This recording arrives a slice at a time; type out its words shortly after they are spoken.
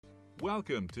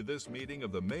Welcome to this meeting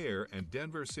of the Mayor and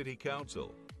Denver City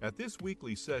Council. At this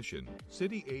weekly session,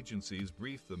 city agencies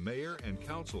brief the mayor and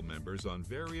council members on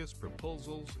various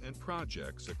proposals and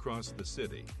projects across the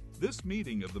city. This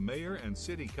meeting of the mayor and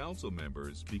city council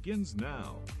members begins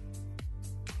now.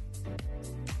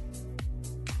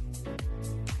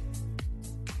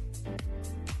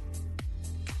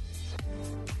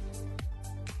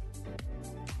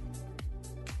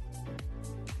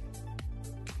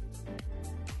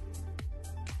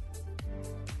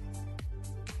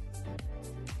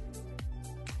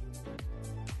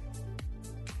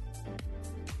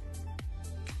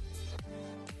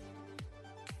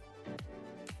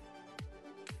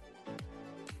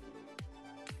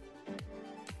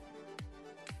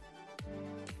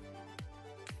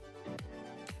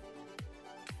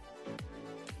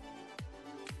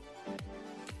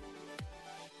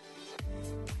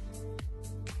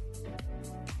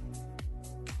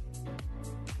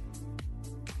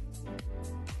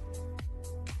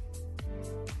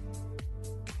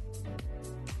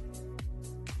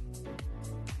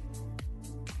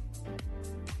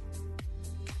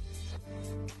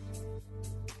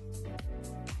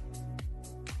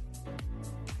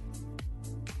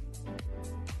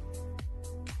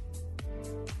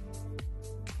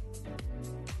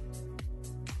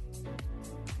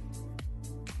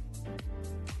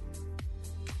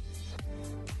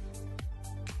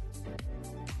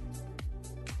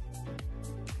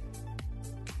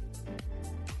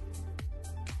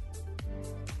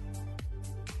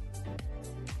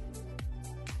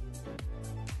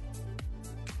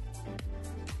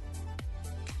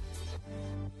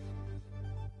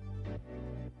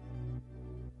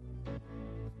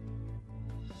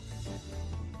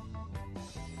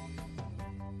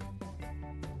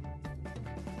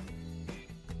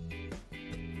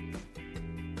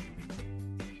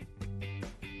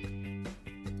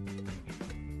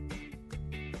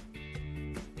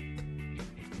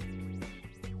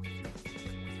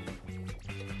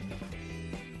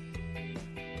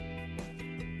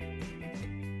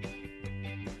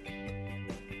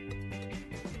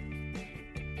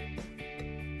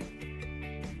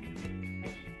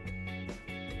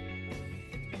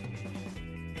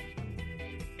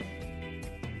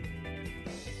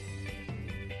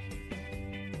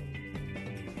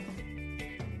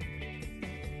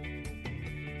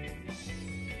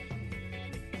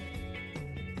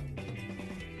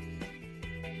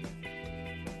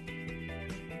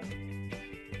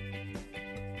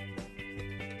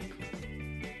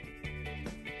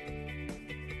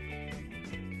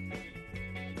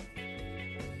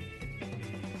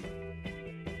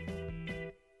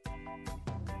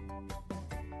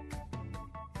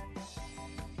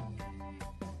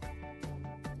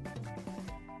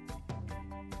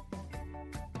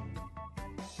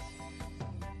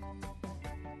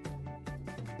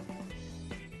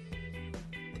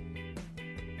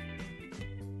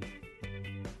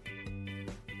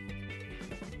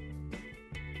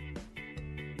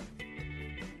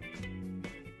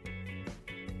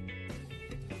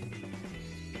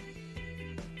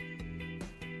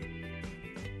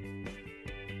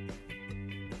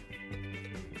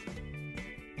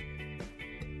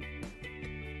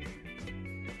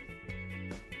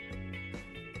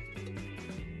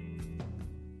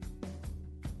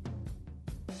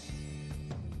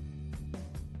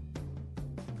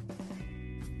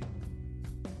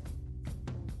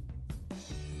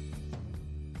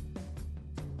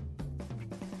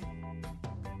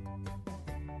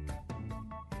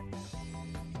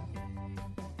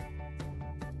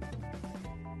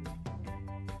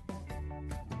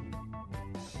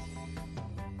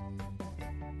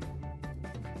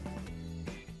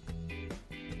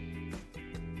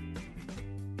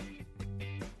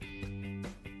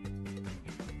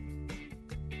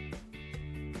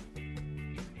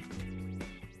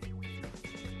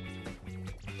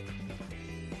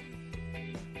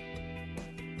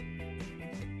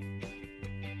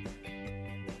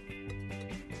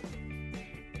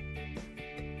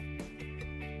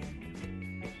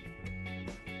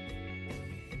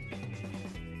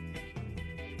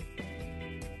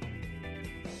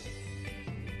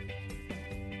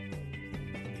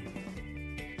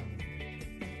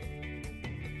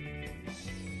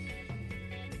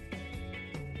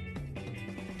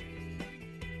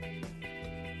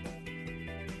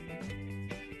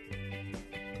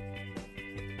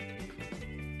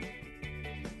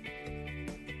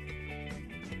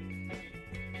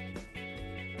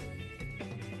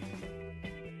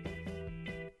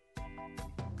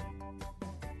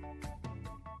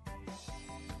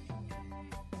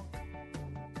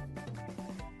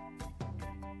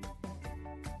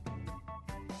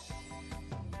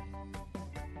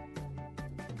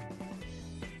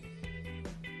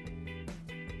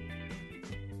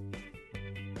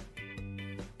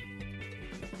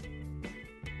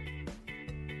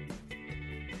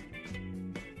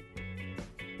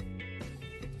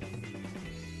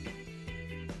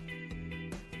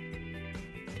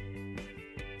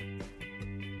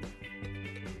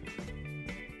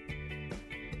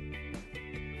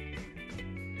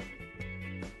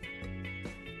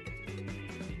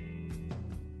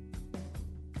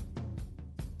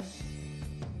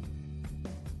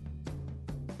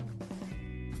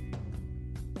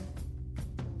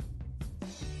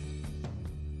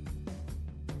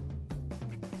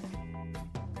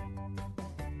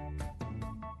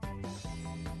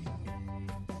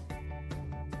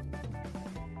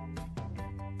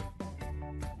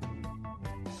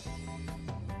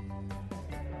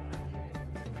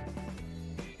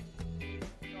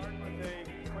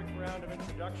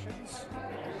 introductions.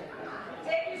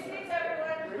 Take your seats,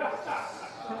 everyone.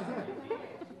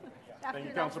 Thank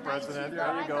you, Council President.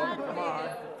 There you go. Come on.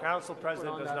 Council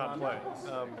President does not play.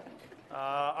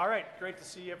 All right, great to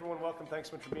see everyone. Welcome. Thanks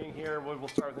so much for being here. We'll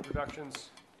start with introductions.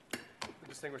 The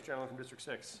distinguished gentleman from District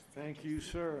 6. Thank you,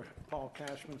 sir. Paul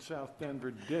Cashman, South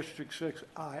Denver, District 6.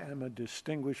 I am a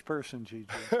distinguished person, Gigi.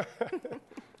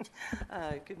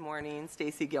 Good morning,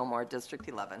 Stacy Gilmore, District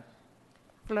 11.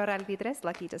 Flor Alvidrez,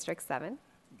 Lucky District 7.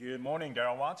 Good morning,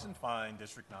 Darrell Watson, Fine,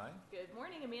 District 9. Good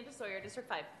morning, Amanda Sawyer, District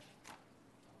 5.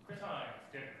 Chris Hines,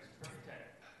 Denver, District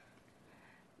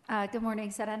 10. Good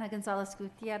morning, Serena Gonzalez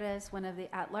Gutierrez, one of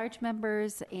the at-large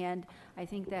members, and I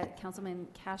think that Councilman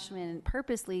Cashman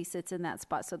purposely sits in that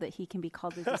spot so that he can be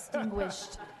called a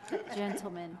distinguished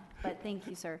gentleman. But thank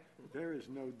you, sir. There is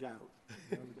no doubt.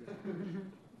 No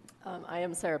doubt. I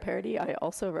am Sarah Parody. I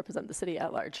also represent the city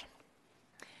at large.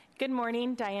 Good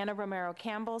morning, Diana Romero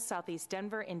Campbell, Southeast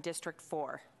Denver in District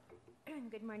 4.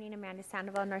 Good morning, Amanda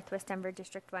Sandoval, Northwest Denver,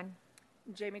 District 1.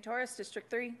 Jamie Torres, District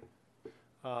 3.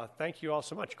 Thank you all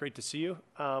so much. Great to see you.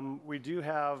 We do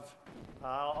have,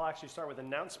 I'll actually start with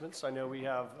announcements. I know we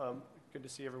have, good to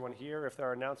see everyone here. If there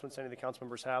are announcements any of the council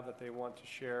members have that they want to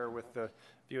share with the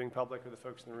viewing public or the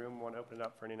folks in the room, want to open it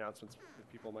up for any announcements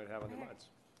that people might have on their minds.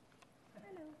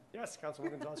 Hello. Yes,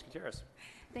 Councilwoman Gonzalez Gutierrez.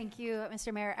 Thank you,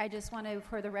 Mr. Mayor. I just want to,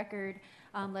 for the record,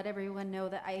 let everyone know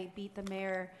that I beat the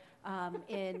mayor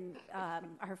in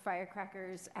our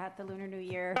firecrackers at the Lunar New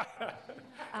Year.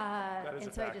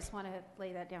 And so I just want to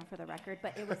lay that down for the record.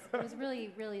 But it was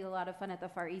really, really a lot of fun at the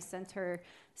Far East Center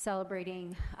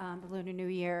celebrating the Lunar New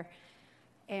Year.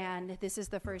 And this is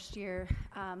the first year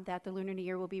that the Lunar New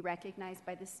Year will be recognized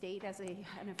by the state as an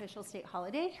official state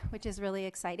holiday, which is really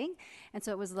exciting. And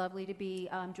so it was lovely to be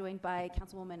joined by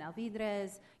Councilwoman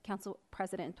Alvidrez, Council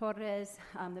President Torres,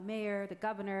 the mayor, the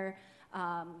governor,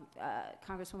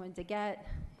 Congresswoman Daggett.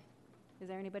 Is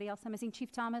there anybody else I'm missing?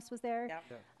 Chief Thomas was there.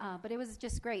 Yep. But it was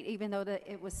just great. Even though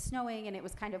it was snowing and it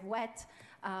was kind of wet,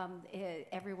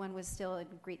 everyone was still in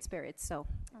great spirits. So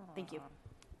thank you.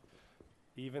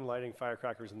 Even lighting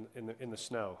firecrackers in the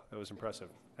snow, that was impressive.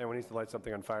 Anyone needs to light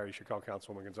something on fire, you should call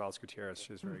Councilwoman Gonzalez Gutierrez.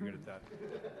 She's very good at that.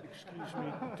 Excuse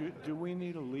me, do we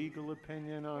need a legal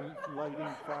opinion on lighting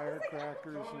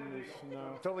firecrackers in the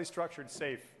snow? Totally structured,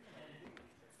 safe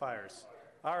fires.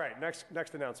 All right, next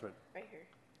announcement. Right here.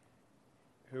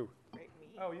 Who? Right, me.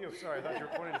 Oh, you. Sorry, I thought you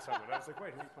were pointing to someone. I was like,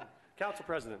 wait, who are you pointing? Council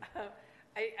President.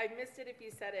 I missed it if you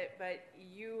said it, but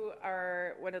you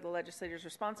are one of the legislators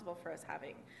responsible for us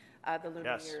having the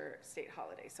Lunar New Year state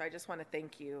holiday. So I just want to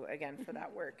thank you again for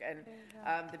that work and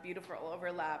the beautiful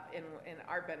overlap in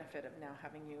our benefit of now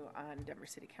having you on Denver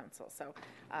City Council. So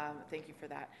thank you for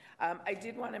that. I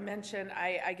did want to mention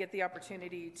I get the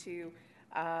opportunity to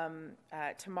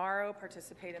tomorrow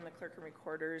participate in the Clerk and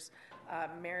Recorder's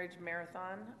marriage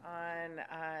marathon on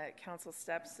council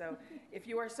steps. So if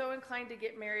you are so inclined to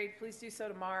get married, please do so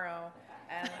tomorrow,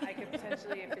 and I could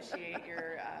potentially officiate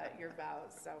your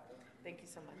vows. So thank you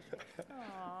so much.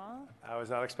 I was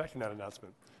not expecting that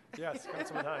announcement. Yes,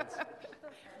 Councilman Hines.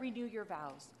 Renew your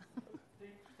vows.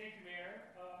 Thank you, Mayor.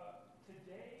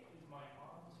 Today is my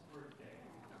mom's birthday.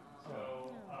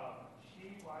 So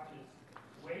she watches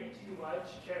way too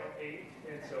much Channel 8,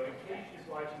 and so in case she's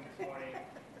watching this morning,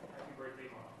 happy birthday,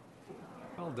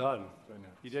 Mom. Well done.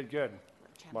 You did good,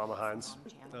 Mama Hines.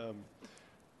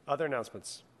 Other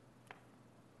announcements?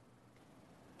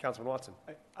 Councilman Watson.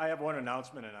 I have one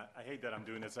announcement, and I hate that I'm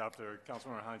doing this after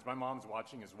Councilman Hines. My mom's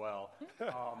watching as well. And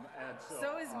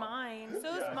So is mine.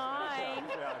 So is mine.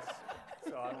 Yes.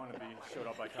 So I want to be showed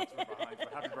up by Councilmember Hines.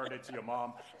 But happy birthday to your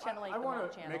mom. Channel 8, I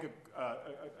want the to mom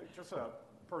make just a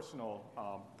personal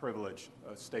privilege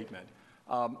statement.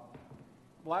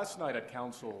 Last night at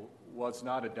council was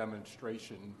not a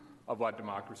demonstration of what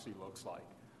democracy looks like.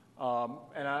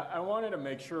 And I wanted to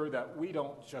make sure that we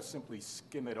don't just simply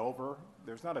skim it over.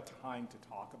 There's not a time to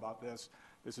talk about this.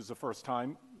 This is the first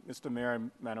time, Mr. Mayor and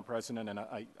Madam President, and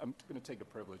I'm going to take the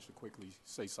privilege to quickly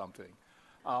say something.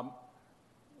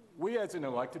 We as an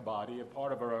elected body, a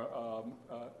part of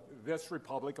this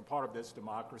republic, a part of this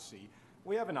democracy,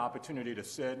 we have an opportunity to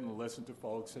sit and listen to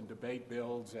folks and debate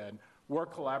bills and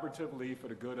work collaboratively for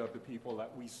the good of the people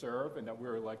that we serve and that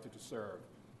we're elected to serve.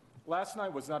 Last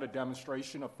night was not a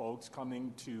demonstration of folks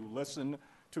coming to listen,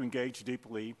 to engage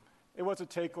deeply. It was a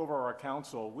takeover of our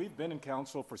council. We've been in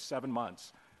council for 7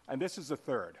 months, and this is the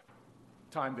third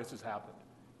time this has happened.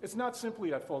 It's not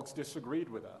simply that folks disagreed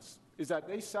with us. It's that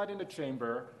they sat in the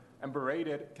chamber and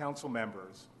berated council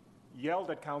members,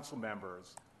 yelled at council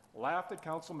members, laughed at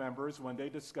council members when they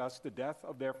discussed the death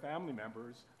of their family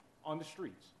members on the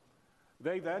streets.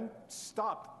 They then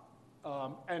stopped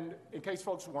And in case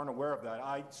folks weren't aware of that,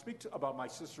 I speak about my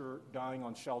sister dying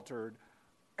unsheltered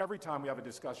every time we have a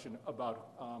discussion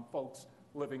about folks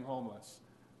living homeless.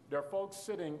 There are folks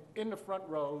sitting in the front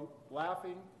row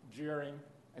laughing, jeering,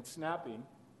 and snapping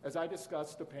as I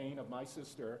discuss the pain of my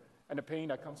sister and the pain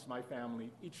that comes to my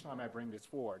family each time I bring this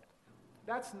forward.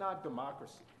 That's not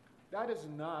democracy. That is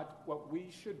not what we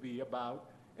should be about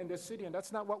in this city, and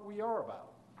that's not what we are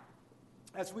about.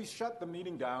 As we shut the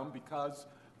meeting down because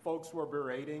folks were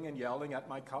berating and yelling at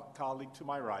my colleague to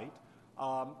my right,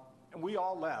 and we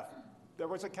all left, there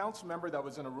was a council member that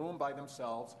was in a room by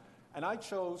themselves, and I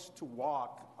chose to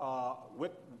walk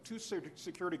with 2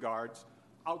 security guards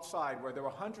outside where there were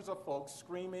hundreds of folks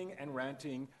screaming and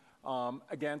ranting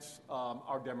against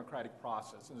our democratic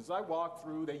process. And as I walked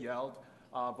through, they yelled,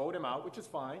 vote him out, which is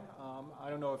fine. I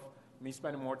don't know if me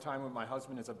spending more time with my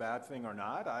husband is a bad thing or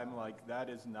not. I'm like, that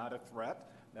is not a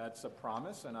threat. That's a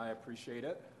promise, and I appreciate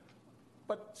it.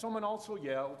 But someone also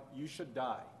yelled, you should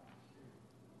die.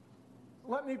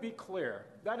 Let me be clear.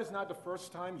 That is not the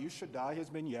first time you should die has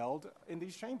been yelled in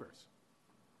these chambers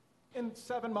in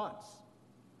 7 months.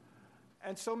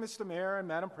 And so, Mr. Mayor and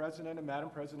Madam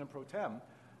President Pro Tem,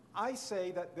 I say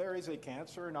that there is a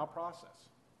cancer in our process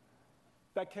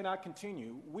that cannot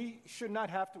continue. We should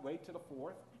not have to wait to the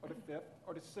 4th or the 5th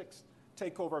or the 6th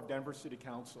takeover of Denver City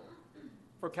Council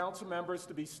for council members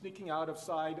to be sneaking out of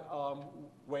side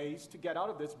ways to get out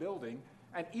of this building.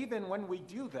 And even when we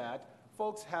do that,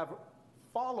 folks have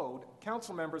followed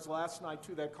council members last night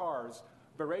to their cars,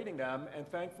 berating them, and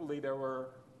thankfully there were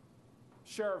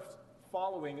sheriffs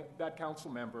following that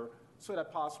council member so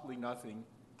that possibly nothing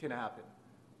can happen.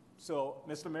 So,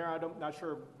 Mr. Mayor, I'm not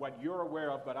sure what you're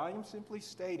aware of, but I am simply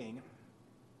stating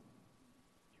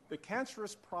the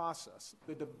cancerous process,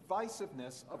 the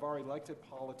divisiveness of our elected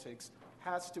politics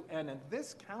has to end, and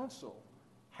this council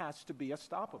has to be a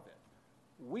stop of it.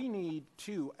 We need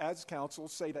to, as council,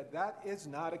 say that that is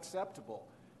not acceptable,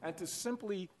 and to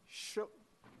simply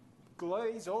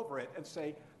glaze over it and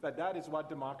say that that is what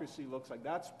democracy looks like.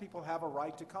 That's people have a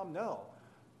right to come. No,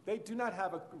 they do not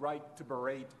have a right to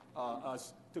berate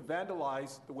us, to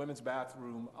vandalize the women's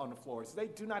bathroom on the floors. They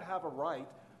do not have a right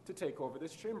to take over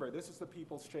this chamber. This is the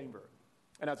people's chamber.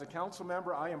 And as a council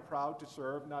member, I am proud to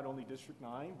serve not only District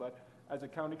 9, but as a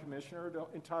county commissioner, the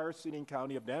entire city and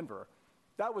county of Denver.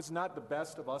 That was not the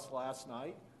best of us last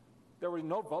night. There were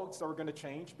no votes that were going to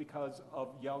change because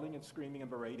of yelling and screaming and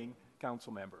berating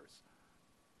council members.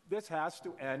 This has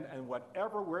to end, and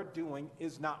whatever we're doing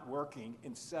is not working.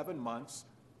 In 7 months,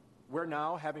 we're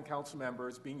now having council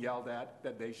members being yelled at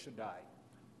that they should die.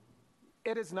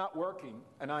 It is not working,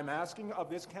 and I'm asking of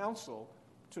this council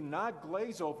to not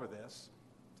glaze over this,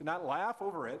 to not laugh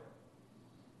over it,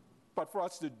 but for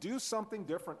us to do something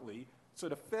differently so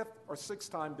the 5th or 6th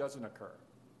time doesn't occur.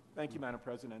 Thank you, Madam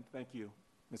President. Thank you,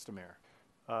 Mr. Mayor.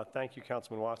 Thank you,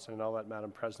 Councilman Watson, and I'll let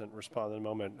Madam President respond in a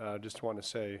moment. Just want to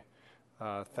say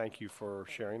thank you for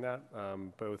sharing that.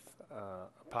 Both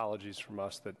apologies from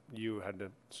us that you had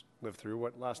to live through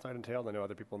what last night entailed. I know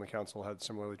other people in the council had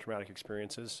similarly traumatic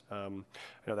experiences. I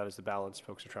know that is the balance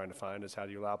folks are trying to find, is how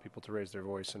do you allow people to raise their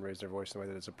voice in a way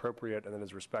that is appropriate and that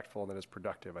is respectful and that is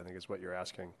productive, I think is what you're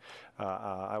asking.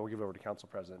 I will give over to Council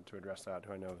President to address that,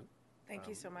 who I know Thank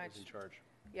you so much. is in charge.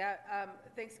 Yeah,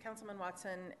 thanks, Councilman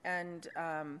Watson. And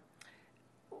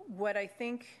what I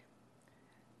think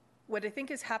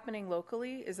is happening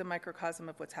locally is a microcosm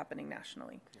of what's happening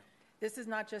nationally. Yeah. This is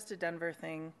not just a Denver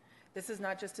thing. This is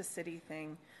not just a city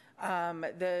thing.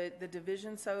 The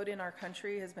division sowed in our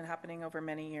country has been happening over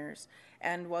many years.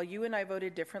 And while you and I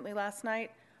voted differently last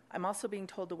night, I'm also being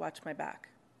told to watch my back.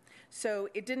 So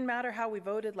it didn't matter how we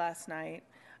voted last night,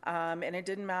 and it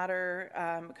didn't matter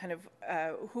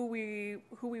who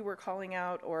we were calling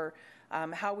out or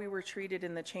how we were treated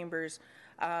in the chambers.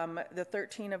 The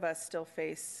 13 of us still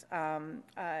face,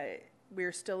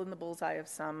 we're still in the bullseye of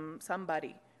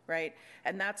somebody, right?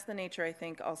 And that's the nature, I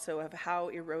think, also of how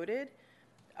eroded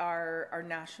our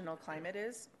national climate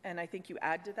is. And I think you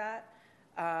add to that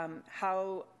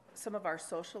how some of our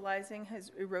socializing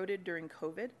has eroded during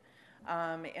COVID,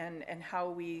 and how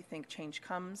we think change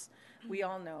comes. We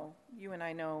all know, you and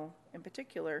I know in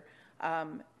particular,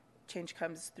 change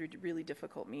comes through really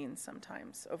difficult means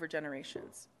sometimes, over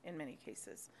generations in many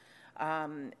cases.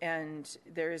 And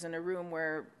there isn't a room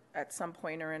where at some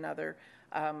point or another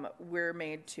we're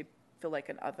made to feel like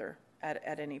an other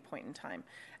at any point in time.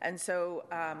 And so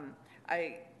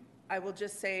I will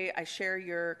just say I share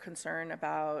your concern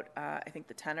about, I think,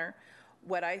 the tenor.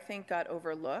 What I think got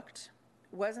overlooked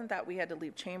wasn't that we had to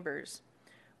leave chambers,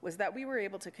 was that we were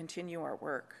able to continue our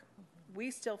work. We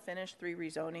still finished 3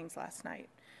 rezonings last night.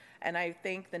 And I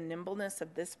thank the nimbleness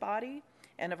of this body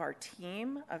and of our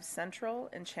team of Central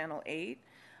and Channel 8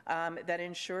 that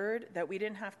ensured that we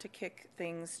didn't have to kick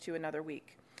things to another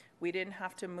week. We didn't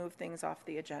have to move things off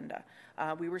the agenda.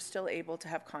 We were still able to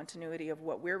have continuity of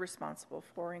what we're responsible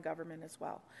for in government as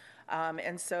well.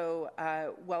 And so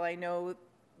while I know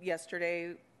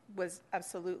yesterday was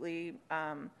absolutely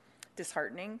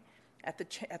disheartening at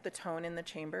the tone in the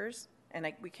chambers,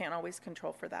 and we can't always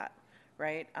control for that,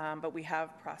 right? But we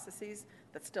have processes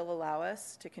that still allow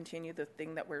us to continue the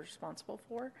thing that we're responsible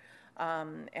for,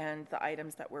 and the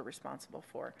items that we're responsible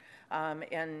for.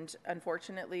 And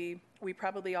unfortunately, we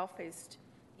probably all faced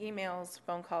emails,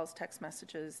 phone calls, text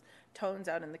messages, tones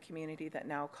out in the community that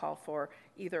now call for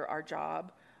either our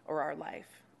job or our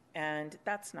life. And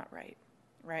that's not right,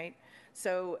 right?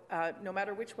 So no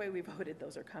matter which way we voted,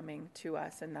 those are coming to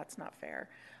us, and that's not fair.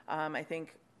 I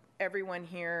think everyone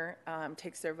here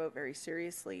takes their vote very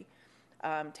seriously,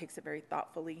 takes it very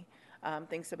thoughtfully,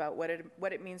 thinks about what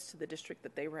it means to the district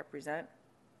that they represent,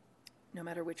 no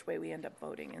matter which way we end up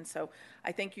voting. And so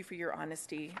I thank you for your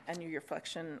honesty and your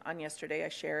reflection on yesterday. I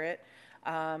share it,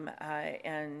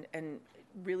 and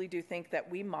really do think that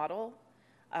we model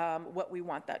what we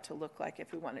want that to look like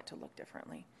if we want it to look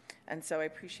differently. And so I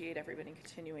appreciate everybody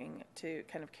continuing to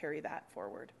kind of carry that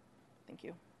forward. Thank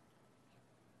you.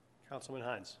 Councilman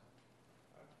Hines.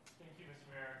 Thank you, Mr.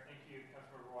 Mayor. Thank you,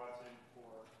 Councilmember Watson,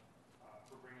 for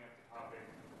bringing up the topic.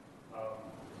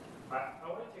 I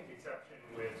want to take exception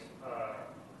with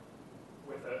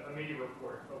a media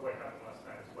report of what happened last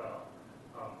night as well.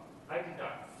 I did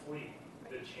not flee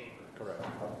the chambers. Correct.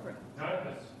 None of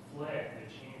us fled the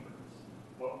chambers.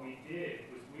 What we did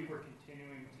was we were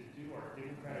continuing to do our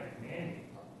democratic mandate.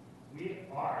 We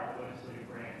are the legislative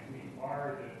branch. We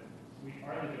are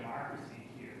the democracy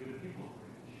here. We're the people's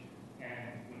branch.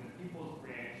 And when the people's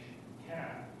branch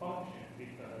cannot function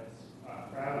because a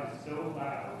crowd is so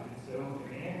loud and so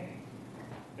demanding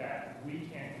that we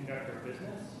can't conduct our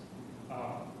business,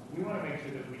 we want to make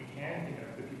sure that we can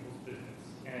conduct the people's business.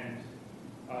 And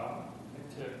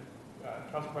to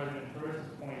Council President Burris'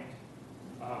 point,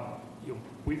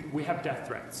 we have death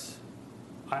threats.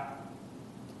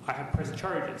 I have pressed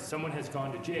charges. Someone has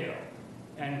gone to jail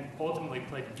and ultimately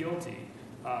pled guilty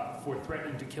for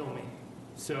threatening to kill me.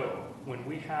 So when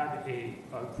we have a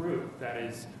group that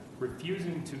is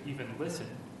refusing to even listen,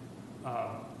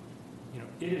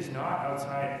 it is not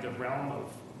outside the realm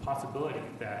of possibility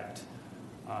that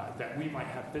we might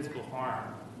have physical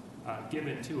harm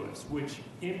given to us, which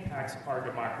impacts our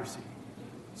democracy.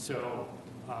 So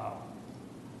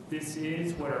this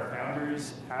is what our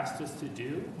founders asked us to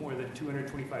do more than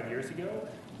 225 years ago,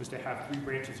 was to have 3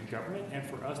 branches of government and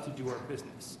for us to do our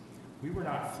business. We were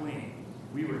not fleeing,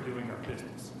 we were doing our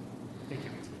business. Thank you.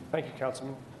 Thank you,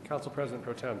 Councilman. Council President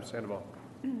Pro Tem Sandoval.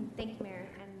 Thank you, Mayor,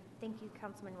 and thank you,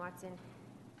 Councilman Watson.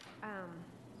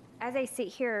 As I sit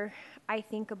here, I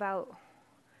think about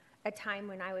a time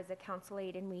when I was a council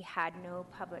aide and we had no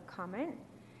public comment.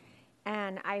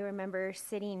 And I remember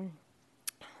sitting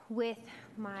with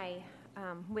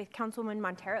with Councilman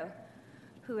Montero,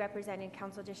 who represented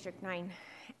Council District 9,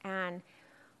 and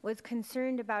was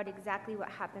concerned about exactly what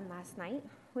happened last night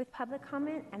with public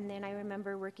comment. And then I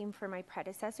remember working for my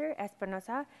predecessor,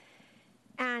 Espinosa,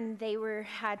 and they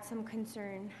had some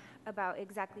concern about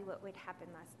exactly what would happen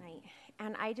last night.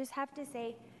 And I just have to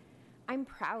say, I'm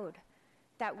proud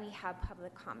that we have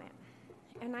public comment.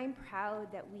 And I'm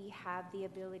proud that we have the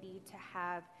ability to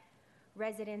have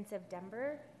residents of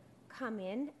Denver come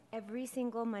in every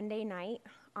single Monday night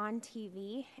on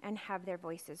TV and have their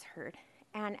voices heard.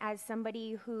 And as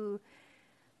somebody who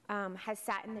has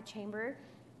sat in the chamber,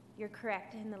 you're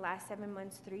correct, in the last 7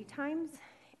 months 3 times,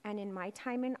 and in my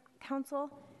time in council,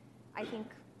 I think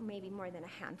maybe more than a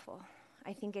handful.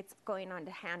 I think it's going on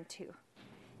to hand 2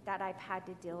 that I've had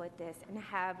to deal with this and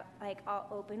have, I'll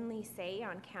openly say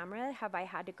on camera, have I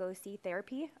had to go see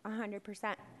therapy?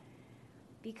 100%.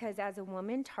 Because as a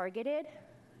woman targeted,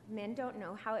 men don't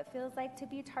know how it feels like to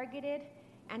be targeted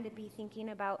and to be thinking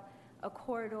about a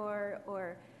corridor,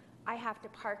 or I have to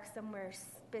park somewhere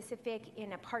specific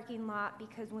in a parking lot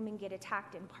because women get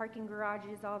attacked in parking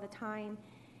garages all the time,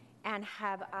 and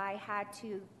have I had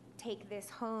to take this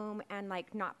home and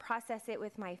not process it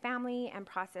with my family and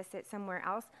process it somewhere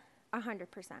else? 100%.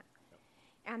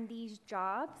 And these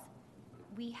jobs,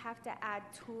 we have to add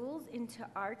tools into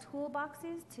our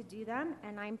toolboxes to do them,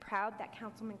 and I'm proud that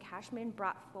Councilman Cashman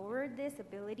brought forward this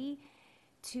ability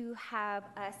to have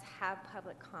us have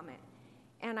public comment.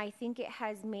 And I think it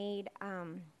has made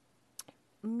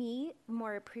me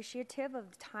more appreciative of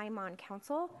the time on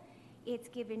council It's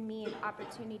given me an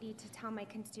opportunity to tell my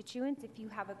constituents, if you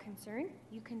have a concern,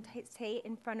 you can say it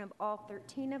in front of all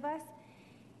 13 of us.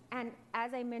 And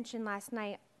as I mentioned last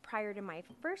night prior to my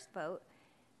first vote,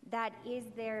 that is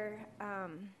there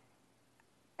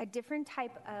a different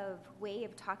type of way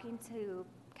of talking to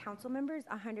council members?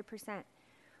 100%.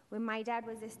 When my dad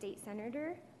was a state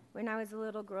senator, when I was a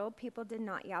little girl, people did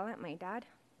not yell at my dad.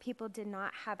 People did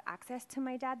not have access to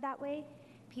my dad that way.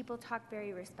 People talked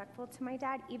very respectful to my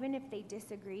dad, even if they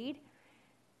disagreed.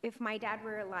 If my dad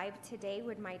were alive today,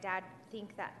 would my dad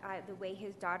think that the way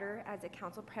his daughter as a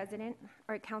council president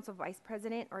or a council vice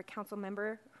president or a council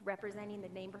member representing the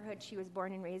neighborhood she was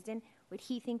born and raised in, would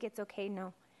he think it's okay?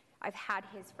 No. I've had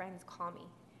his friends call me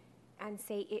and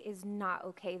say, it is not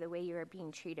okay the way you are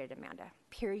being treated, Amanda,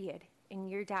 period.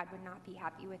 And your dad would not be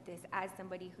happy with this as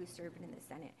somebody who served in the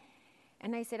Senate.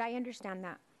 And I said, I understand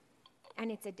that.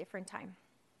 And it's a different time.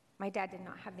 My dad did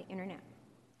not have the internet.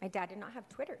 My dad did not have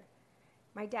Twitter.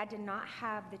 My dad did not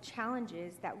have the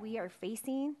challenges that we are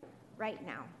facing right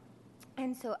now.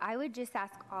 And so I would just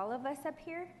ask all of us up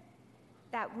here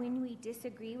that when we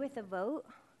disagree with a vote,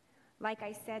 like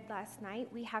I said last night,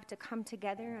 we have to come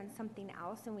together on something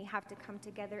else, and we have to come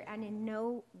together, and in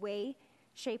no way,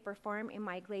 shape, or form am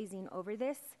I glazing over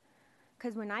this.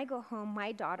 Because when I go home,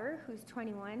 my daughter, who's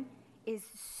 21, is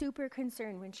super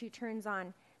concerned when she turns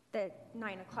on the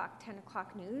 9 o'clock, 10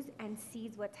 o'clock news and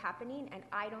sees what's happening, and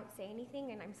I don't say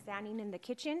anything, and I'm standing in the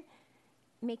kitchen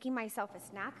making myself a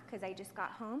snack because I just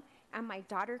got home, and my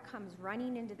daughter comes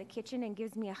running into the kitchen and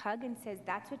gives me a hug and says,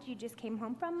 "That's what you just came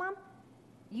home from, Mom?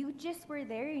 You just were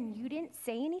there and you didn't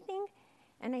say anything?"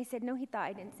 And I said, "No, he thought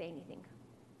I didn't say anything."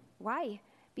 Why?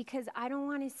 Because I don't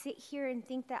want to sit here and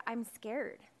think that I'm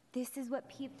scared. This is what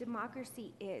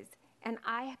democracy is, and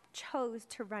I chose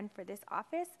to run for this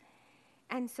office.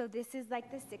 And so this is like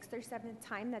the 6th or 7th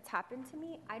time that's happened to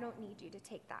me. I don't need you to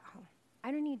take that home.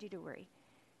 I don't need you to worry.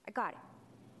 I got it.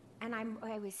 And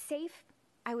I was safe.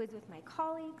 I was with my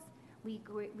colleagues. We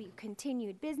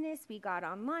continued business. We got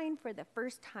online for the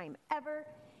first time ever.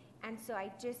 And so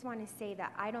I just want to say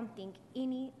that I don't think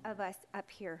any of us up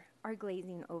here are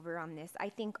glazing over on this. I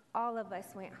think all of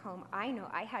us went home. I know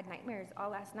I had nightmares all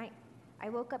last night. I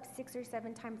woke up 6 or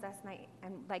 7 times last night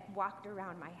and walked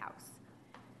around my house.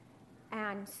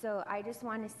 And so I just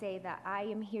want to say that I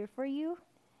am here for you,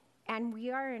 and we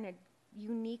are in a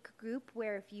unique group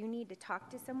where if you need to talk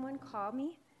to someone, call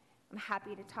me. I'm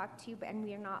happy to talk to you, and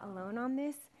we are not alone on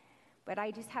this. But I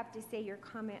just have to say your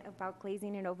comment about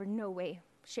glazing it over, no way,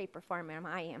 shape, or form am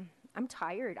I am. I'm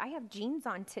tired. I have jeans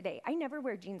on today. I never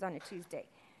wear jeans on a Tuesday.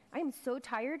 I am so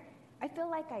tired. I feel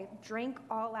like I drank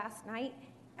all last night,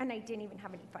 and I didn't even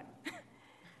have any fun.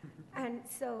 And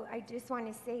so I just want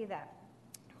to say that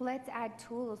let's add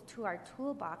tools to our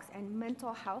toolbox. And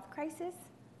mental health crisis,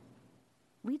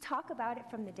 we talk about it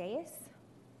from the dais.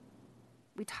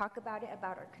 We talk about it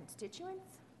about our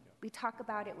constituents. We talk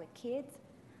about it with kids.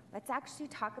 Let's actually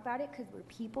talk about it because we're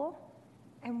people,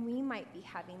 and we might be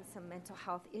having some mental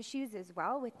health issues as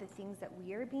well with the things that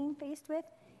we are being faced with,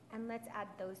 and let's add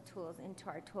those tools into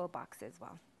our toolbox as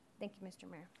well. Thank you, Mr.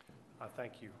 Mayor.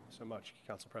 Thank you so much,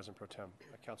 Council President Pro Tem.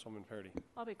 Councilwoman Parody.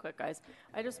 I'll be quick, guys.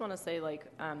 I just want to say,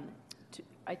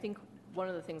 I think one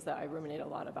of the things that I ruminate a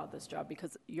lot about this job,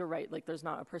 because you're right, there's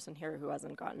not a person here who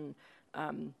hasn't gotten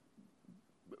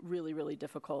really, really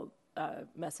difficult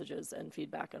messages and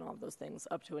feedback and all of those things,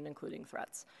 up to and including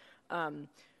threats.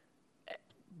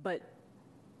 But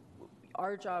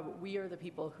our job, we are the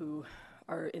people who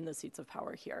are in the seats of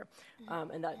power here,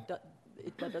 and that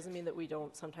doesn't mean that we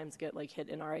don't sometimes get hit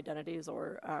in our identities,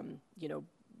 or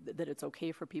that it's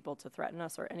okay for people to threaten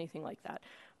us or anything like that.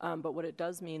 But what it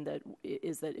does mean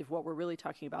is that if what we're really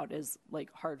talking about is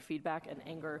hard feedback and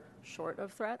anger short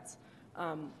of threats,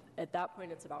 at that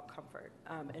point it's about comfort,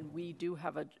 and we do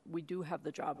have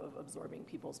the job of absorbing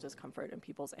people's discomfort and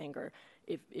people's anger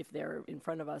if they're in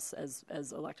front of us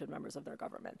as elected members of their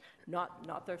government,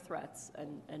 not their threats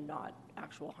and not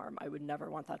actual harm. I would never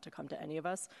want that to come to any of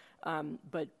us,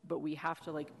 but we have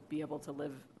to be able to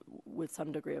live with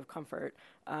some degree of comfort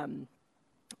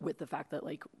with the fact that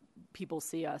people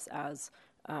see us as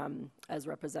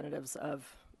representatives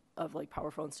of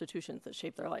powerful institutions that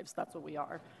shape their lives. That's what we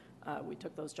are. We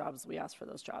took those jobs, we asked for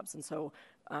those jobs. And so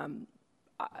one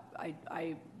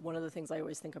of the things I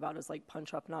always think about is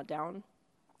punch up, not down,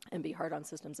 and be hard on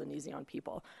systems and easy on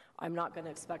people. I'm not going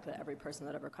to expect that every person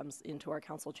that ever comes into our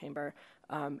council chamber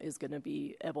is going to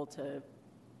be able to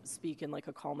speak in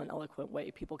a calm and eloquent way.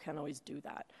 People can't always do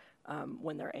that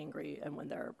when they're angry and when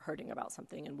they're hurting about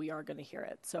something, and we are going to hear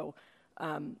it. So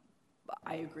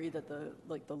I agree that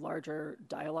the larger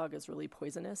dialogue is really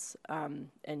poisonous,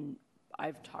 and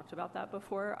I've talked about that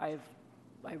before. I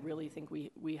really think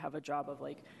we have a job of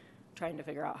like trying to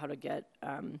figure out how to get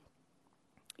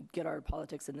our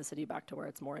politics in the city back to where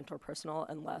it's more interpersonal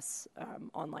and less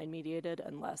online mediated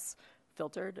and less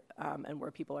filtered, and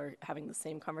where people are having the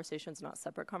same conversations, not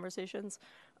separate conversations.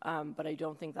 But I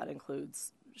don't think that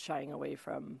includes shying away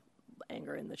from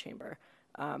anger in the chamber.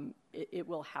 It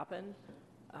will happen,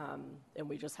 and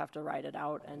we just have to ride it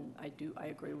out. And I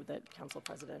agree with that. Council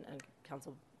President and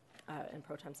Council and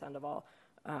Pro Tem Sandoval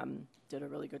did a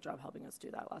really good job helping us do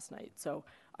that last night. So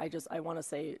I want to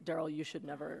say, Daryl, you should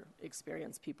never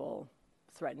experience people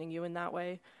threatening you in that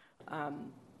way.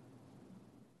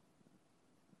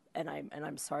 And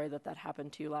I'm sorry that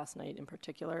happened to you last night in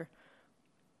particular.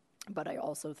 But I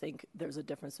also think there's a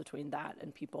difference between that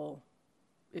and people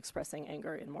expressing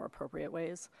anger in more appropriate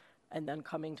ways. And then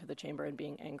coming to the chamber and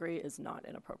being angry is not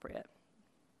inappropriate.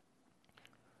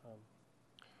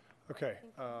 Okay.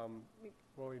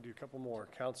 Well, we do a couple more.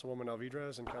 Councilwoman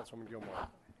Alvidrez and Councilwoman Gilmore.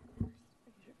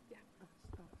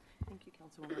 Thank you,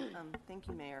 Councilwoman. Thank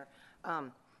you, Mayor.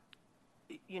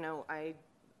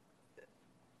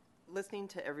 Listening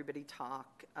to everybody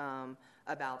talk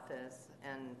about this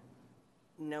and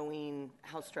knowing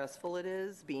how stressful it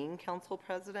is being council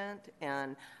president,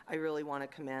 and I really want to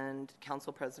commend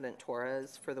Council President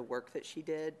Torres for the work that she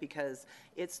did, because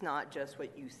it's not just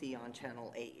what you see on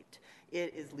Channel 8.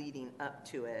 It is leading up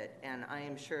to it, and I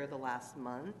am sure the last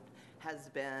month has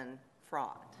been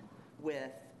fraught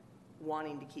with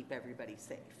wanting to keep everybody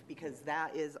safe, because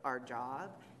that is our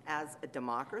job as a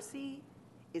democracy,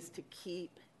 is to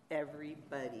keep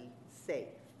everybody safe.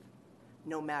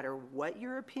 No matter what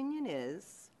your opinion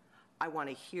is, I want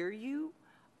to hear you,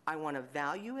 I want to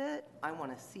value it, I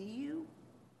want to see you,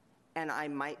 and I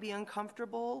might be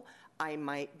uncomfortable, I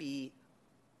might be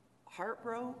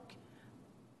heartbroken,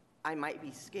 I might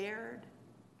be scared,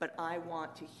 but I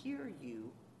want to hear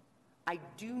you. I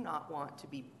do not want to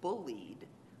be bullied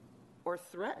or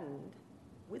threatened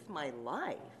with my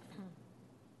life.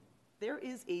 There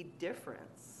is a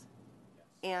difference.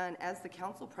 And as the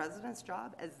council president's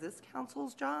job, as this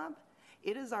council's job,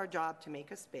 it is our job to make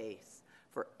a space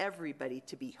for everybody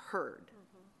to be heard.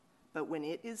 But when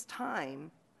it is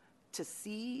time to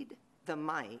cede the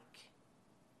mic,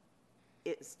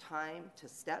 it's time to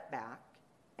step back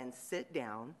and sit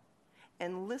down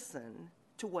and listen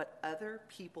to what other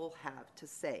people have to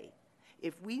say.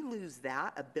 If we lose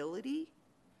that ability,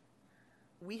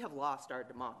 we have lost our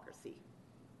democracy.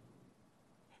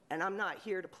 And I'm not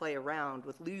here to play around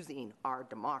with losing our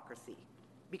democracy,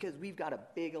 because we've got a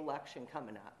big election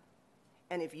coming up.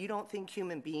 And if you don't think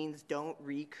human beings don't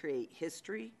recreate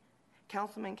history,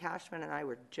 Councilman Cashman and I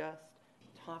were just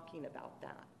talking about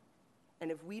that. And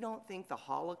if we don't think the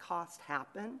Holocaust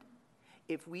happened,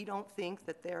 if we don't think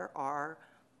that there are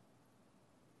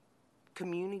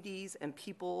communities and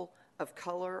people of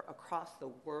color across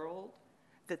the world,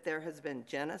 that there has been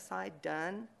genocide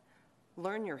done,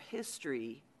 learn your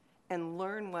history and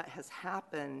learn what has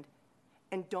happened,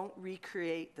 and don't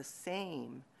recreate the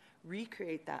same.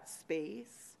 Recreate that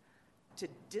space to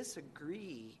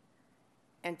disagree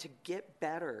and to get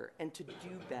better and to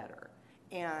do better.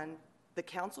 And the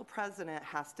council president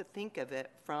has to think of it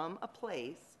from a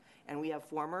place, and we have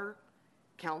former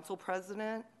council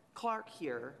president Clark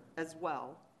here as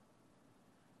well.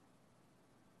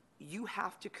 You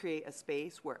have to create a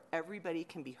space where everybody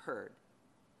can be heard.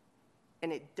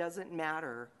 And it doesn't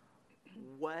matter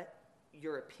what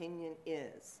your opinion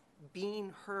is.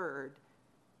 Being heard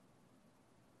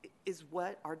is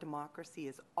what our democracy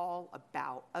is all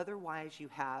about. Otherwise, you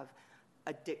have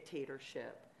a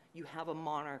dictatorship. You have a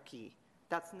monarchy.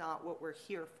 That's not what we're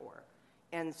here for.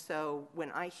 And so when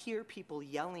I hear people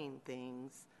yelling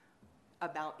things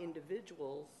about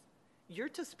individuals, you're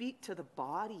to speak to the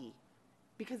body,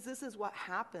 because this is what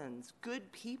happens.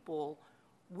 Good people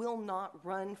will not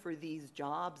run for these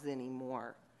jobs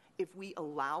anymore if we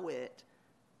allow it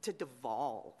to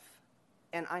devolve.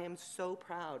 And I am so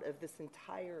proud of this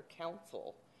entire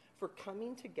council for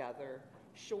coming together,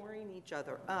 shoring each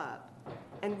other up,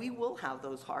 and we will have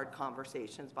those hard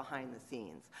conversations behind the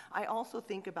scenes. I also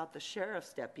think about the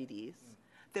sheriff's deputies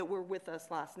that were with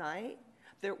us last night,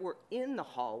 that were in the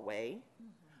hallway,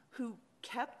 who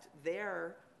kept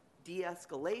their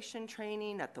de-escalation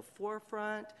training at the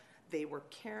forefront. They were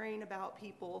caring about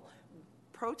people.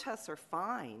 Protests are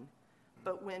fine,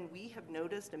 but when we have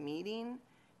noticed a meeting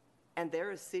and there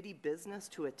is city business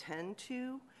to attend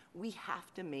to, we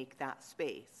have to make that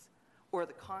space. Or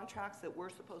the contracts that we're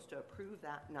supposed to approve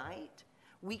that night,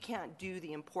 we can't do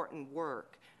the important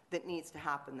work that needs to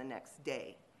happen the next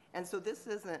day. And so this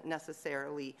isn't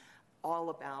necessarily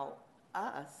all about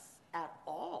us at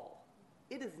all.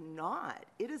 It is not.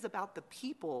 It is about the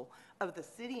people of the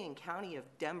city and county of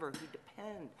Denver who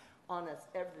depend on us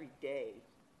every day.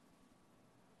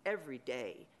 Every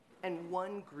day. And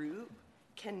one group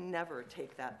can never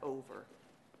take that over,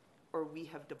 or we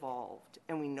have devolved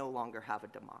and we no longer have a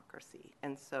democracy.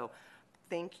 And so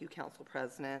thank you, Council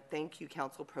President. Thank you,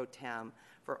 Council Pro Tem,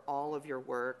 for all of your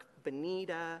work.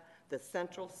 Benita, the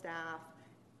central staff.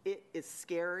 It is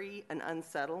scary and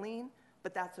unsettling,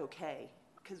 but that's okay,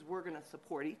 because we're going to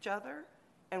support each other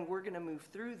and we're going to move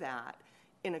through that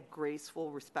in a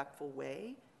graceful, respectful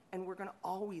way, and we're going to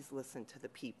always listen to the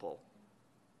people.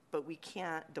 But we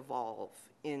can't devolve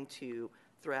into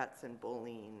threats and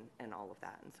bullying and all of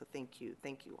that. And so thank you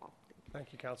all.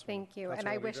 Thank you, Councilwoman. Thank you. And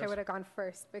I wish I would have gone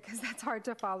first because that's hard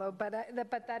to follow. But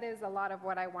that is a lot of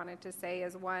what I wanted to say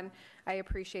is, one, I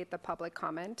appreciate the public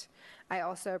comment. I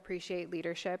also appreciate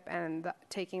leadership and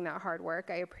taking that hard work.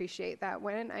 I appreciate that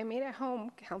when I made it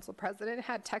home, Council President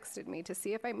had texted me to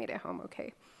see if I made it home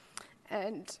okay.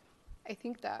 And I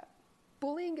think that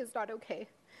bullying is not okay.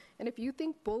 And if you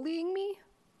think bullying me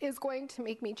is going to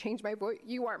make me change my vote,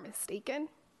 you are mistaken,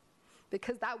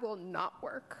 because that will not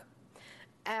work.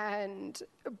 And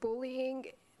bullying,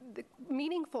 the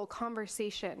meaningful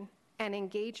conversation and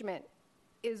engagement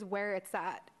is where it's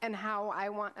at, and how I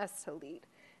want us to lead,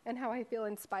 and how I feel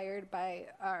inspired by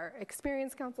our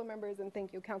experienced council members. And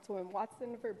thank you, Councilwoman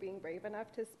Watson, for being brave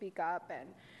enough to speak up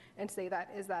and say that,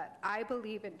 is that I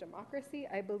believe in democracy.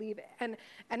 I believe, and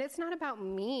it's not about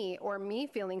me or me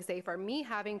feeling safe or me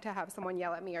having to have someone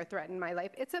yell at me or threaten my life.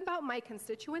 It's about my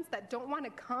constituents that don't want to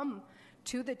come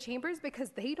to the chambers because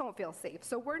they don't feel safe.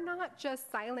 So we're not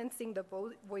just silencing the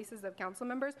voices of council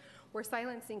members, we're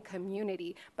silencing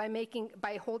community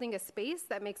by holding a space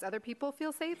that makes other people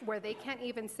feel safe, where they can't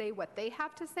even say what they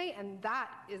have to say, and that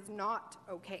is not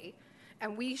okay.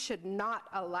 And we should not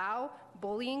allow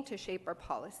bullying to shape our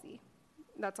policy.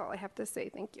 That's all I have to say.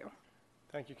 Thank you.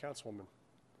 Thank you, Councilwoman.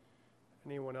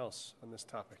 Anyone else on this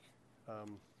topic?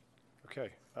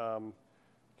 Okay.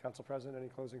 Council President, any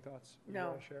closing thoughts you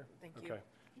want to share? Thank you. Okay.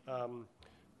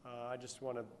 I just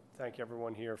want to thank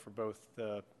everyone here for both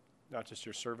not just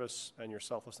your service and your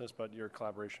selflessness, but your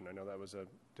collaboration. I know that was a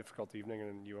difficult evening,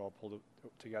 and you all pulled it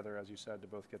together, as you said, to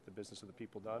both get the business of the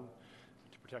people done,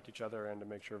 to protect each other, and to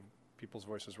make sure people's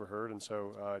voices were heard. And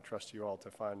so I trust you all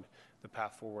to find the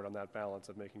path forward on that balance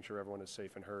of making sure everyone is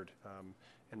safe and heard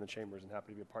in the chambers, and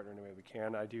happy to be a partner in any way we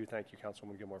can. I do thank you,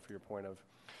 Councilwoman Gilmore, for your point of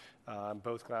I'm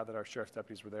both glad that our sheriff's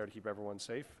deputies were there to keep everyone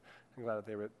safe. I'm glad that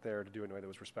they were there to do it in a way that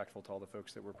was respectful to all the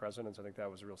folks that were present, and so I think that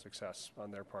was a real success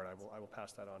on their part. I will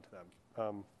pass that on to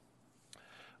them.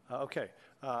 Okay,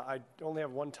 I only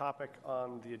have one topic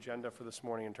on the agenda for this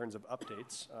morning in terms of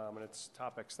updates, and it's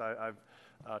topics that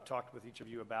I've talked with each of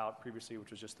you about previously,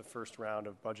 which was just the first round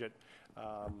of budget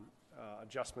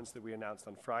adjustments that we announced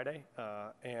on Friday.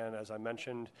 And as I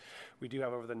mentioned, we do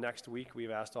have over the next week,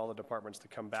 we've asked all the departments to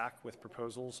come back with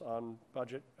proposals on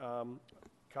budget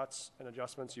cuts and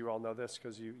adjustments. You all know this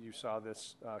because you saw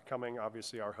this coming.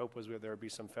 Obviously, our hope was that there would be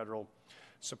some federal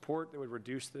support that would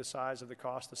reduce the size of the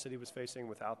cost the city was facing.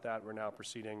 Without that, we're now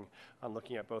proceeding on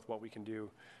looking at both what we can do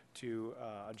to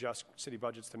adjust city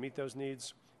budgets to meet those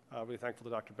needs. Really thankful to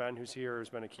Dr. Ben, who's here, who's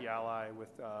been a key ally with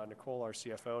Nicole, our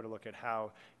CFO, to look at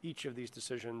how each of these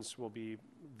decisions will be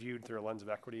viewed through a lens of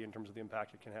equity in terms of the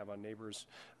impact it can have on neighbors,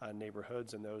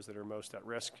 neighborhoods, and those that are most at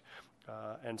risk.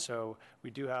 And so we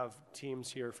do have teams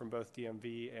here from both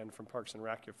DMV and from Parks and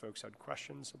Rec if folks had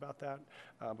questions about that.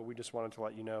 But we just wanted to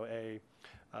let you know,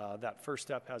 that first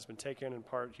step has been taken, in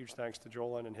part huge thanks to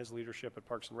Jolan and his leadership at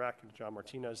Parks and Rec, and to John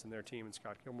Martinez and their team, and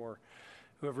Scott Gilmore,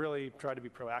 who have really tried to be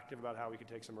proactive about how we could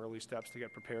take some early steps to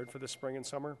get prepared for this spring and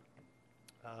summer.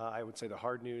 I would say the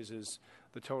hard news is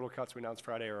the total cuts we announced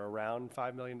Friday are around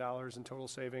 $5 million in total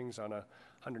savings. On a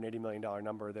 $180 million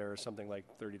number, there is something like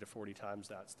 30 to 40 times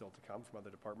that still to come from other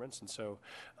departments. And so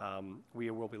we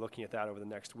will be looking at that over the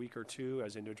next week or two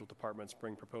as individual departments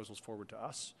bring proposals forward to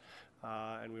us.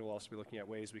 And we will also be looking at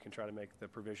ways we can try to make the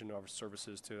provision of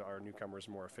services to our newcomers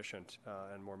more efficient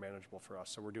and more manageable for us.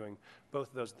 So we're doing both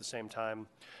of those at the same time.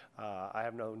 I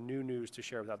have no new news to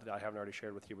share that I haven't already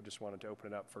shared with you, but just wanted to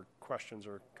open it up for questions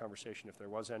or conversation if there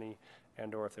was any,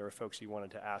 and or if there were folks you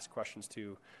wanted to ask questions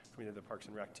to from either the Parks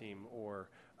and Rec team or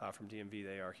from DMV,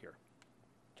 they are here.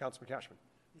 Councilman Cashman.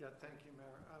 Yeah, thank you, Mayor.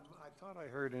 I thought I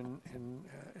heard in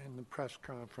the press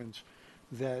conference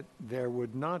that there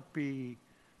would not be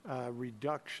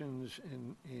reductions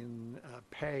in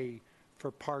pay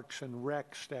for Parks and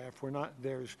Rec staff.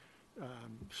 There's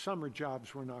summer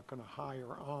jobs we're not going to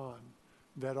hire on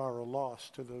that are a loss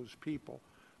to those people.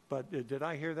 But did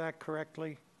I hear that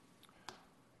correctly?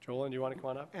 Joel, do you want to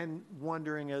come on up? And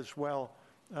wondering as well,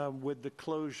 with the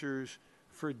closures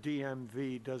for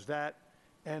DMV, does that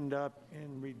end up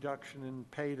in reduction in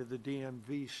pay to the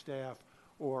DMV staff,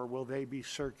 or will they be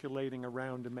circulating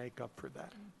around to make up for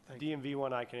that? Thank you. DMV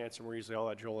one I can answer more easily. I'll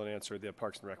let Joel answer the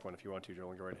Parks and Rec one if you want to,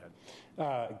 Joel. Go right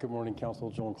ahead. Good morning, Council.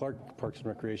 Joel Clark, Parks and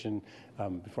Recreation.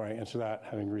 Before I answer that,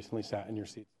 having recently sat in your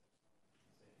seat,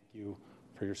 thank you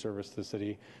for your service to the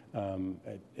city.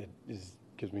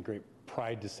 Gives me great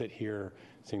pride to sit here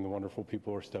seeing the wonderful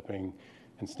people who are stepping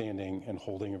and standing and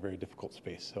holding a very difficult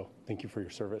space. So thank you for your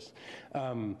service.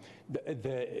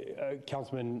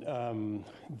 Councilman,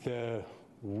 the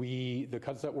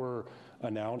cuts that were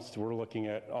announced, we're looking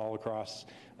at all across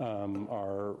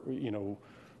our,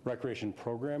 recreation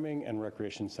programming and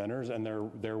recreation centers, and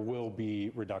there will be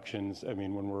reductions. I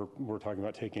mean, when we're talking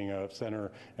about taking a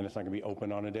center and it's not going to be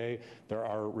open on a day, there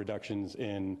are reductions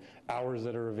in hours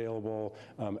that are available.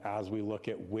 As we look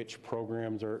at which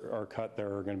programs are cut,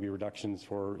 there are going to be reductions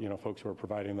for folks who are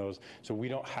providing those. So we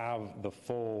don't have the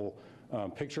full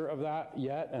picture of that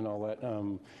yet, and I'll let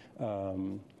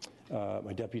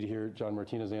my deputy here, John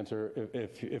Martinez, answer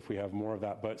if we have more of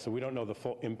that. But so we don't know the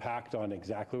full impact on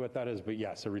exactly what that is, but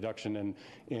yes, a reduction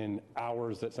in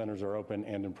hours that centers are open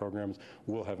and in programs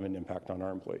will have an impact on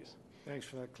our employees. Thanks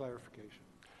for that clarification.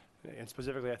 And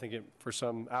specifically, I think for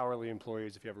some hourly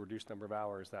employees, if you have a reduced number of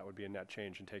hours, that would be a net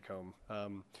change in take home.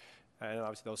 And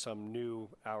obviously, there's some new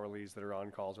hourlies that are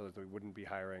on calls that we wouldn't be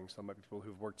hiring. Some might be people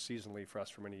who've worked seasonally for us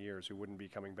for many years who wouldn't be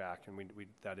coming back, and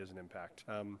that is an impact.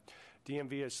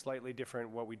 DMV is slightly different.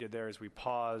 What we did there is we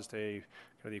paused the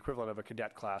equivalent of a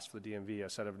cadet class for the DMV, a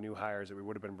set of new hires that we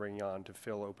would have been bringing on to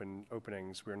fill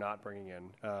openings we're not bringing in.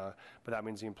 But that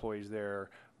means the employees there,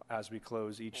 as we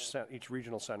close each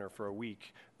regional center for a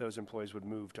week, those employees would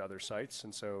move to other sites,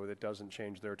 and so it doesn't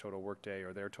change their total workday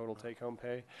or their total take-home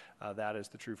pay. That is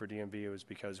the true for DMV. It was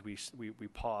because we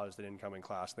paused an incoming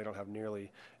class. They don't have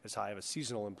nearly as high of a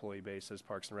seasonal employee base as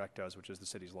Parks and Rec does, which is the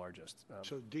city's largest.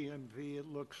 So DMV, it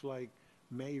looks like,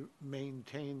 may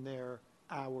maintain their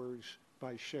hours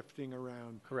by shifting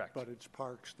around. Correct. But it's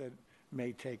Parks that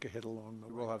may take a hit along the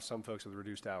way. We'll have some folks with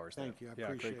reduced hours. Thank you. I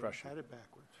appreciate it. I had it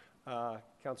backwards.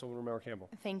 Councilwoman Romero Campbell.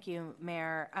 Thank you,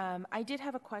 Mayor. I did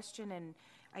have a question, and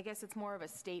I guess it's more of a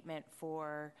statement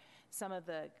for some of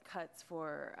the cuts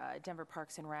for Denver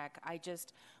Parks and Rec. I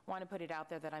just want to put it out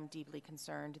there that I'm deeply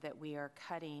concerned that we are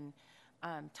cutting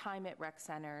time at rec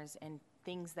centers and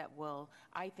things that will,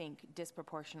 I think,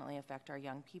 disproportionately affect our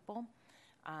young people.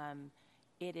 I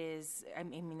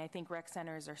think rec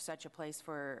centers are such a place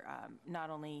for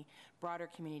not only broader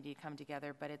community to come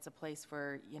together, but it's a place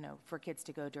for kids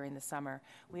to go during the summer.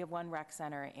 We have one rec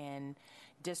center in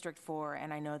District 4,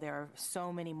 and I know there are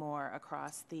so many more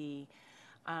across the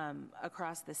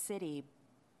city.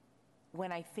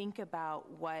 When I think about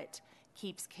what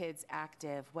keeps kids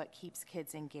active, what keeps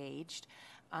kids engaged,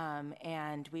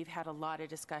 and we've had a lot of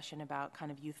discussion about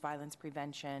kind of youth violence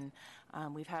prevention.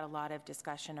 We've had a lot of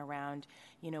discussion around,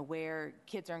 where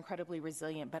kids are incredibly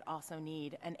resilient but also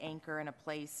need an anchor and a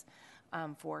place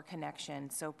for connection.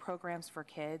 So programs for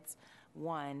kids,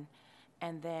 one.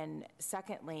 And then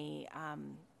secondly,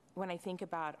 when I think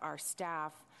about our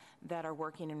staff that are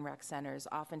working in rec centers,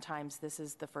 oftentimes this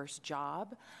is the first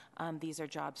job. These are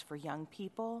jobs for young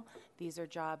people. These are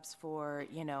jobs for,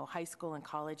 high school and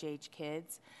college age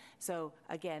kids. So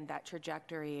again, that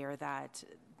trajectory or that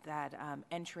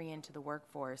entry into the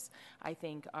workforce, I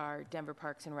think our Denver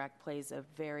Parks and Rec plays a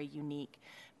very unique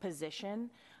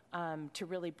position to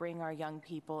really bring our young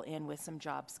people in with some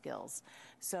job skills.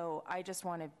 So I just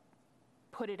want to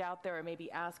put it out there, or maybe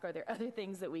ask, are there other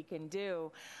things that we can do?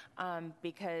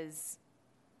 Because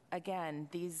again,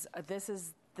 this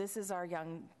is our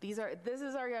young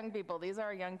people. These are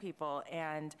our young people,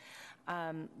 and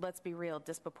let's be real.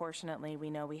 Disproportionately, we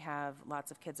know we have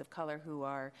lots of kids of color who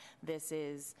are. This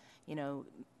is,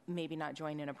 maybe not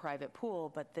joined in a private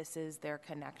pool, but this is their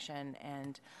connection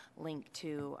and link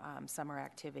to summer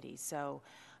activities. So,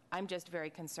 I'm just very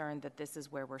concerned that this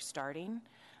is where we're starting,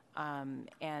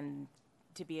 and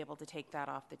to be able to take that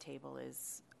off the table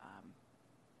is,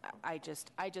 I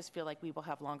just feel like we will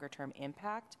have longer term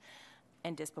impact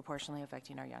and disproportionately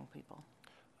affecting our young people.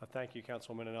 Thank you,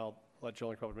 Councilwoman, and I'll let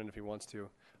Joel come up in if he wants to.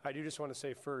 I do just want to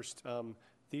say first,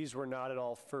 these were not at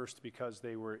all first because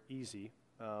they were easy.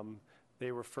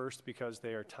 They were first because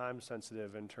they are time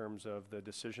sensitive in terms of the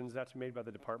decisions that's made by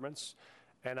the departments.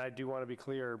 And I do want to be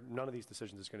clear, none of these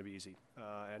decisions is going to be easy.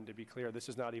 And to be clear, this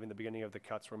is not even the beginning of the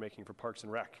cuts we're making for Parks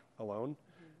and Rec alone,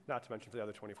 not to mention for the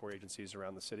other 24 agencies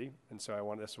around the city. And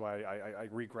so this is why I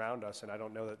reground us, and I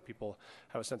don't know that people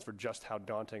have a sense for just how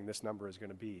daunting this number is going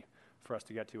to be. for us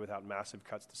to get to without massive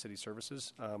cuts to city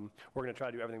services. We're going to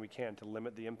try to do everything we can to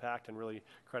limit the impact, and really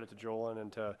credit to Jolyn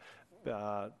and to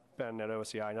Ben at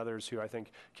OSEI and others who I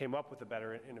think came up with a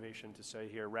better innovation to say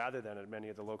here, rather than at many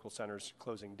of the local centers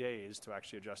closing days, to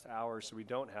actually adjust hours so we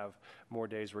don't have more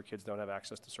days where kids don't have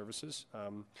access to services.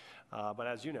 But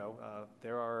as you know,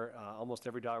 there are almost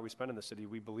every dollar we spend in the city,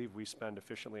 we believe we spend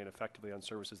efficiently and effectively on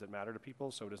services that matter to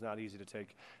people. So it is not easy to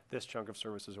take this chunk of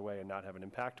services away and not have an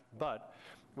impact. But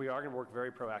we are going to work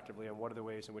very proactively on what are the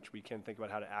ways in which we can think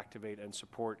about how to activate and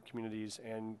support communities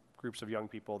and groups of young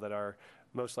people that are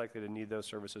most likely to need those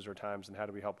services or times, and how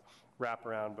do we help wrap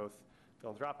around both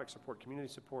philanthropic support, community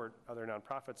support, other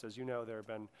nonprofits. As you know, there have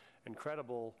been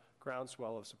incredible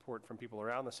groundswell of support from people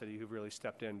around the city who've really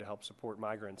stepped in to help support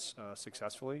migrants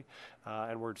successfully,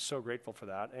 and we're so grateful for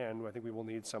that. And I think we will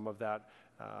need some of that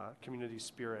community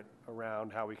spirit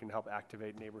around how we can help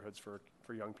activate neighborhoods for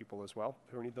young people as well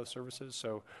who need those services.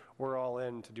 So we're all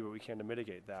in to do what we can to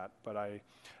mitigate that. But I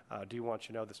do want you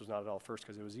to know this was not at all first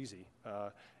because it was easy.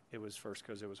 It was first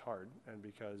because it was hard, and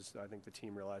because I think the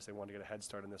team realized they wanted to get a head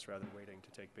start on this rather than waiting to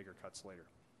take bigger cuts later.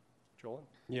 Jolyn?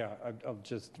 Yeah, I'll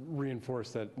just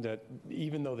reinforce that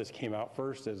even though this came out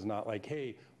first, it's not like,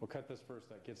 hey, we'll cut this first,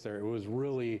 that gets there. It was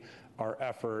really our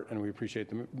effort, and we appreciate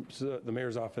the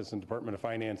mayor's office and Department of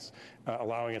Finance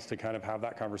allowing us to kind of have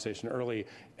that conversation early,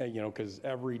 because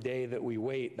every day that we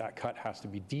wait, that cut has to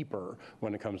be deeper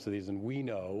when it comes to these. And we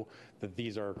know that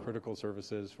these are critical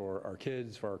services for our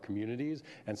kids, for our communities,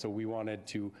 and so we wanted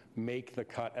to make the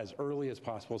cut as early as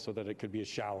possible so that it could be as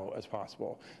shallow as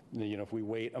possible. If we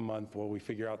wait a month while we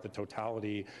figure out the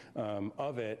totality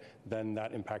of it, then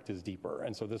that impact is deeper.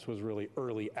 And so this was really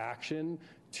early action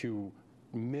to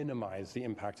minimize the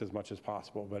impact as much as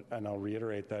possible. And I'll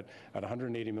reiterate that at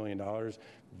 $180 million,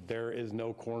 there is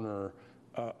no corner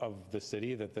of the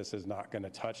city that this is not going to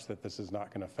touch, that this is not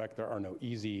going to affect. There are no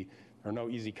easy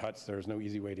cuts. There's no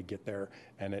easy way to get there,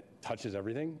 and it touches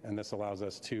everything. And this allows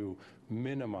us to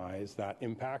minimize that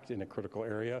impact in a critical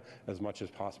area as much as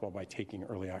possible by taking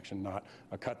early action, not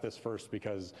a cut this first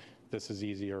because this is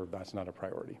easy or that's not a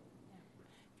priority.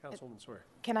 Councilwoman Sawyer.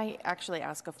 Can I actually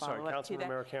ask a follow-up to that? Sorry,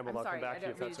 Councilmember Campbell, I'll come back to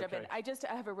you if that's okay. I just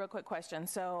have a real quick question.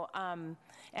 So,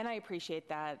 and I appreciate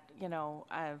that,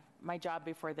 my job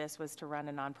before this was to run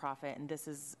a nonprofit, and this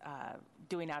is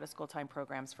doing out-of-school time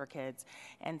programs for kids.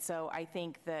 And so I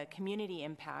think the community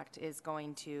impact is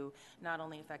going to not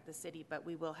only affect the city, but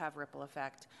we will have ripple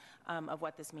effect of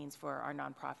what this means for our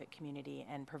nonprofit community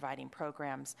and providing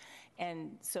programs.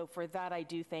 And so for that, I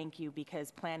do thank you, because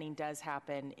planning does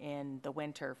happen in the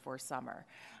winter for summer.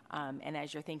 And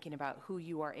as you're thinking about who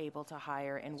you are able to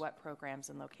hire and what programs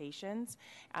and locations,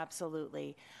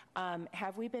 absolutely.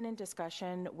 Have we been in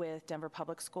discussion with Denver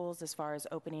Public Schools as far as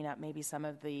opening up maybe some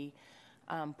of the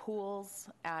pools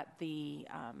at the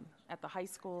high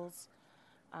schools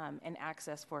and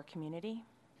access for community?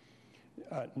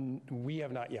 We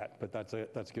have not yet, but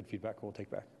that's good feedback we'll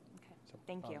take back. Okay, so,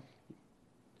 thank you.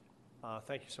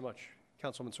 Thank you so much.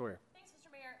 Councilwoman Sawyer. Thanks, Mr.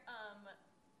 Mayor.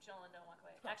 Jolyn, don't walk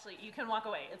away. Actually, you can walk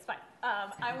away. It's fine.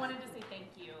 I wanted to say thank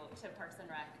you to Parks and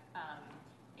Rec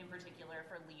in particular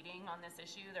for leading on this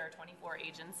issue. There are 24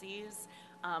 agencies.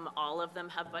 All of them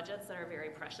have budgets that are very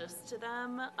precious to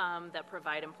them, that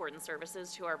provide important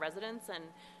services to our residents. And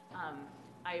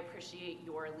I appreciate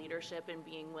your leadership in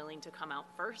being willing to come out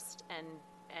first and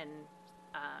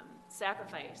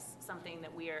sacrifice something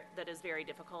that is very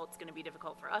difficult. It's going to be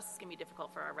difficult for us. It's going to be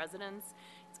difficult for our residents.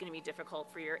 It's going to be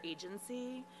difficult for your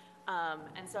agency.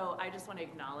 And so I just want to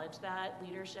acknowledge that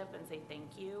leadership and say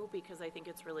thank you, because I think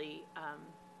it's really,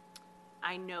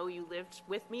 I know you lived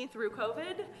with me through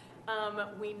COVID.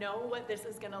 We know what this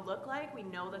is going to look like. We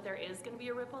know that there is going to be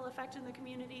a ripple effect in the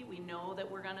community. We know that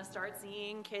we're going to start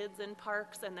seeing kids in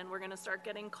parks, and then we're going to start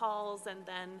getting calls, and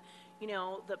then,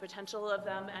 the potential of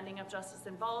them ending up justice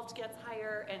involved gets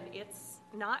higher, and it's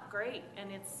not great,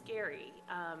 and it's scary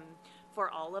for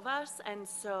all of us. And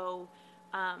so,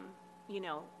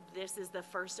 this is the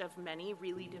first of many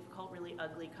really difficult, really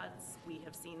ugly cuts. We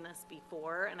have seen this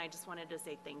before, and I just wanted to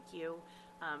say thank you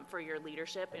for your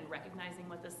leadership in recognizing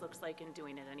what this looks like and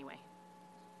doing it anyway.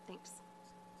 Thanks.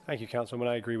 Thank you, Councilwoman.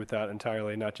 I agree with that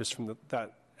entirely, not just from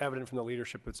that evident from the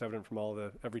leadership, but it's evident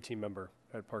from every team member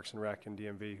at Parks and Rec and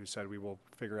DMV who said we will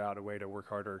figure out a way to work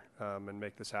harder and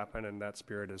make this happen, and that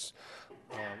spirit is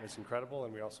incredible,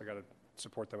 and we also got to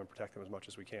support them and protect them as much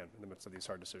as we can in the midst of these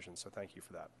hard decisions, so thank you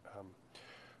for that.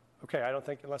 Okay, I don't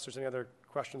think, unless there's any other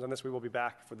questions on this, we will be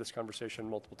back for this conversation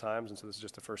multiple times, and so this is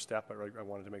just the first step. I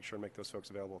wanted to make sure and make those folks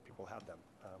available if people have them.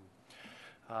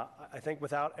 I think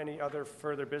without any other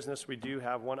further business, we do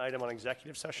have one item on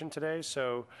executive session today.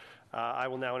 So I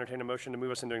will now entertain a motion to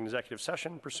move us into an executive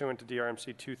session pursuant to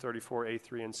DRMC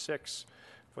 234A3 and 6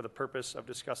 for the purpose of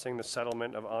discussing the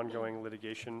settlement of ongoing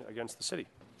litigation against the city.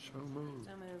 So moved.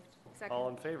 So moved. All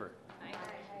in favor?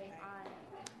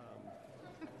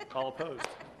 All opposed?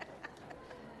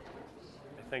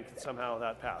 I think somehow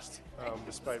that passed,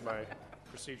 despite my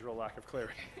procedural lack of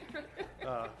clarity.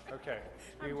 Okay,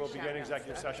 we will begin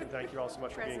executive session. Thank you all so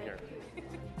much for being here.